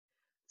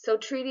So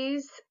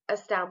treaties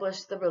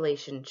establish the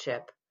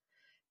relationship,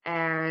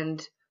 and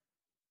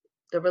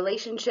the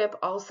relationship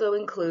also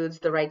includes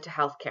the right to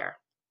health care.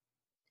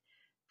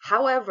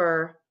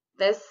 However,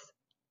 this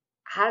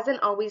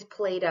hasn't always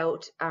played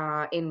out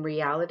in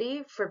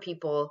reality for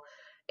people,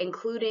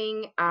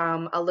 including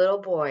a little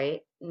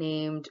boy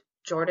named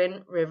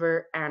Jordan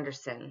River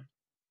Anderson.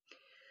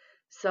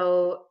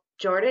 So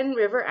Jordan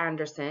River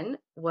Anderson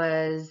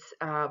was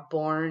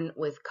born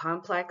with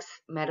complex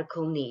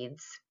medical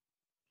needs.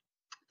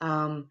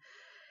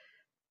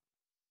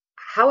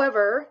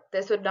 However,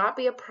 this would not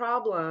be a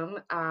problem,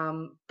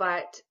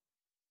 but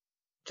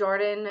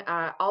Jordan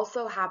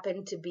also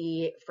happened to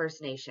be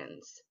First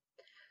Nations.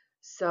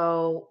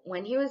 So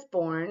when he was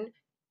born,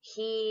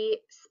 he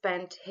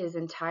spent his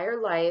entire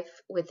life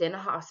within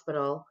a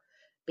hospital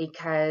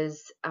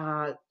because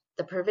the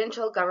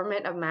provincial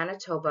government of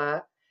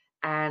Manitoba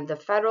and the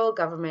federal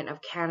government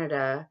of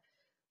Canada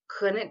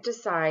couldn't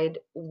decide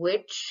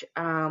which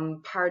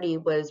party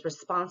was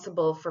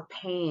responsible for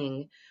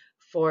paying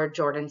for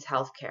Jordan's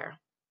health care.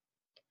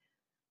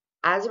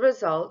 As a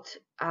result,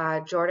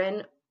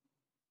 Jordan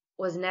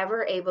was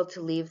never able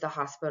to leave the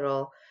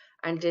hospital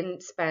and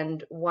didn't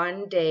spend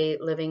one day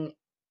living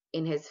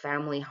in his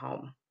family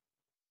home.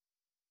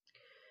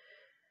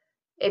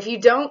 If you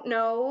don't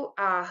know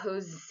who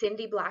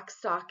Cindy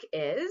Blackstock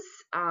is,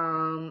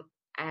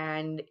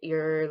 and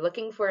you're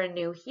looking for a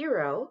new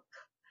hero,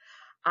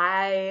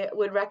 I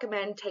would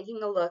recommend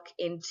taking a look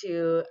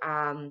into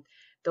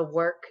the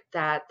work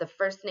that the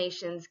First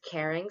Nations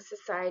Caring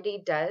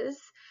Society does,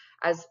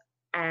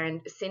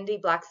 and Cindy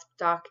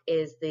Blackstock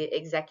is the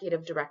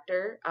executive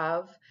director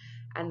of,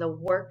 and the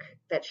work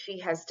that she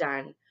has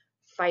done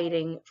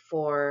fighting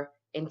for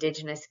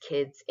Indigenous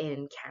kids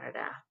in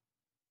Canada.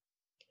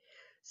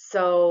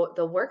 So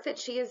the work that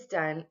she has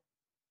done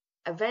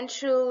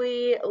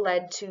eventually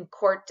led to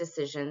court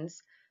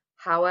decisions.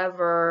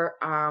 However,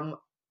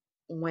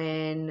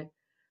 when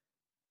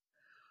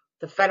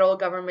the federal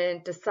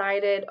government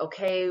decided,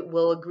 okay,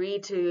 we'll agree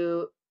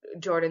to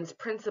Jordan's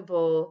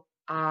principle,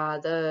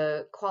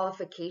 the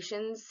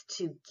qualifications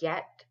to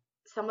get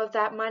some of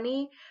that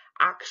money,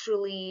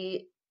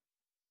 actually,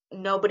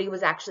 nobody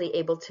was actually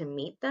able to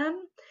meet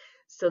them.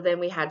 So then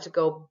we had to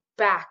go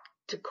back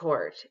to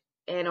court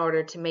in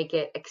order to make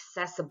it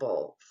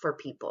accessible for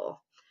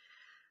people.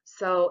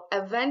 So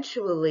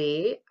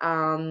eventually,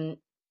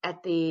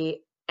 at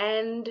the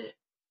end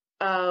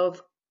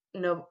of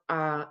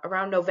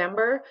around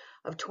November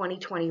of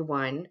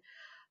 2021,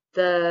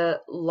 the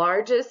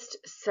largest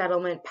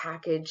settlement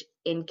package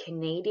in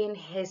Canadian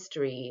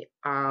history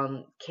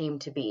came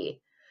to be.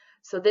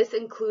 So this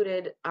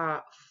included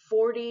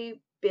 $40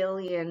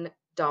 billion.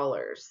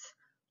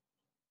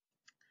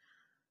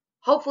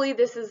 Hopefully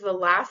this is the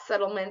last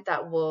settlement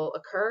that will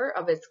occur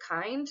of its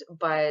kind,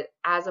 but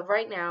as of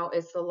right now,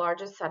 it's the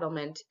largest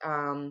settlement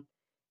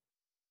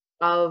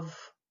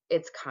of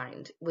its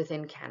kind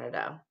within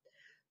Canada.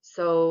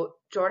 So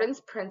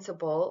Jordan's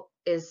principle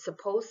is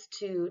supposed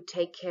to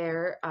take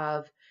care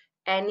of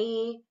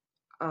any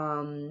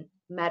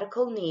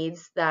medical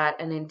needs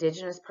that an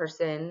Indigenous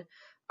person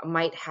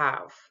might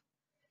have.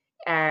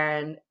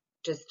 And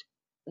just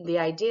the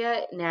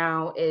idea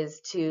now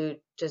is to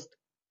just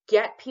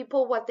get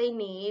people what they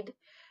need,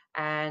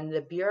 and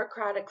the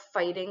bureaucratic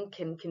fighting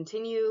can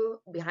continue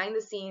behind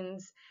the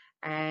scenes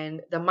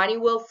and the money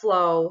will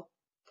flow,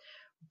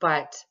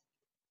 but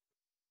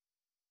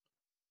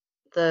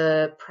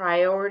the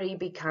priority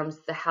becomes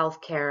the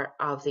healthcare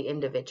of the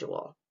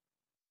individual.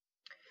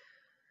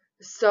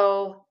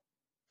 So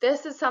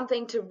this is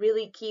something to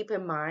really keep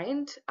in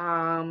mind,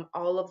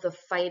 all of the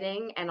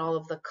fighting and all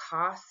of the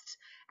cost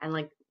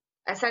and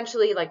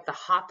essentially the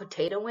hot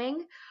potatoing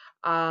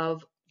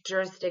of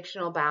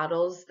jurisdictional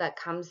battles that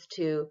comes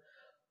to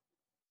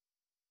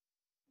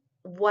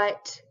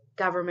what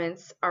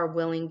governments are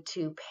willing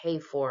to pay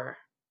for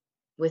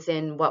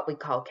within what we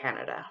call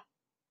Canada.